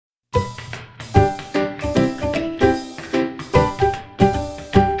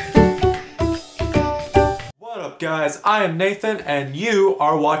guys? I am Nathan and you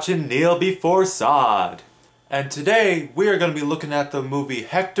are watching Kneel Before Sod. And today we are going to be looking at the movie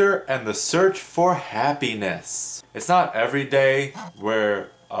Hector and the Search for Happiness. It's not every day where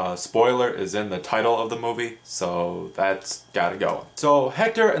a spoiler is in the title of the movie, so that's gotta go. So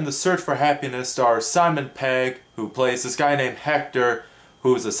Hector and the Search for Happiness stars Simon Pegg, who plays this guy named Hector,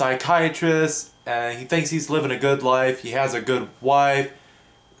 who's a psychiatrist, and he thinks he's living a good life. He has a good wife,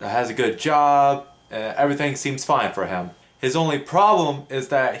 has a good job, everything seems fine for him. His only problem is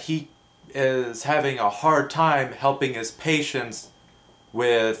that he is having a hard time helping his patients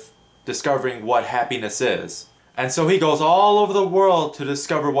with discovering what happiness is. And so he goes all over the world to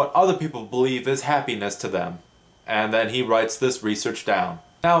discover what other people believe is happiness to them. And then he writes this research down.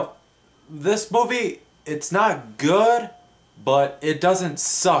 Now, this movie, it's not good, but it doesn't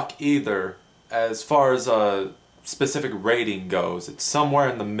suck either as far as a specific rating goes. It's somewhere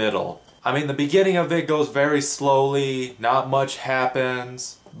in the middle. I mean, the beginning of it goes very slowly, not much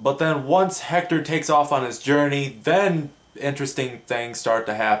happens, but then once Hector takes off on his journey, then interesting things start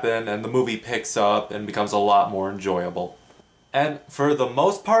to happen and the movie picks up and becomes a lot more enjoyable. And for the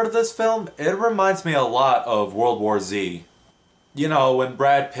most part of this film, it reminds me a lot of World War Z. You know, when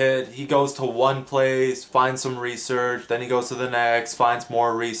Brad Pitt, he goes to one place, finds some research, then he goes to the next, finds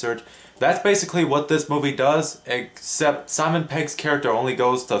more research. That's basically what this movie does, except Simon Pegg's character only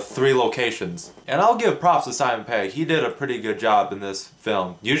goes to 3 locations. And I'll give props to Simon Pegg, he did a pretty good job in this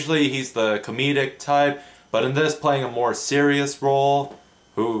film. Usually he's the comedic type, but in this playing a more serious role,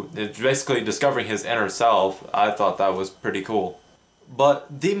 who is basically discovering his inner self, I thought that was pretty cool.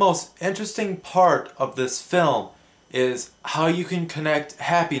 But the most interesting part of this film is how you can connect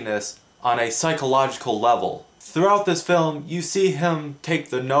happiness on a psychological level. Throughout this film, you see him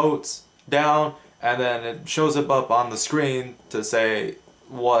take the notes down and then it shows up on the screen to say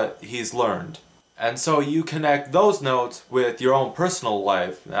what he's learned. And so you connect those notes with your own personal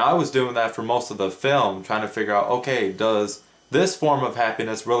life. Now, I was doing that for most of the film, trying to figure out, okay, does this form of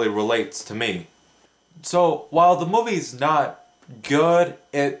happiness really relates to me? So while the movie's not good,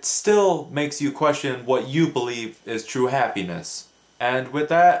 it still makes you question what you believe is true happiness. And with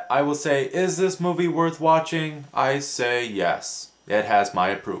that, I will say, is this movie worth watching? I say yes. It has my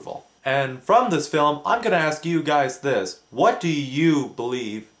approval. And from this film, I'm going to ask you guys this. What do you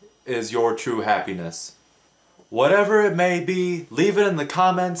believe is your true happiness? Whatever it may be, leave it in the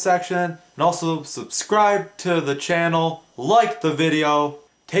comment section. And also subscribe to the channel, like the video,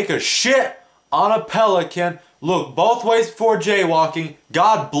 take a shit on a pelican, look both ways before jaywalking,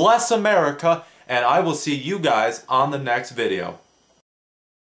 God bless America, and I will see you guys on the next video.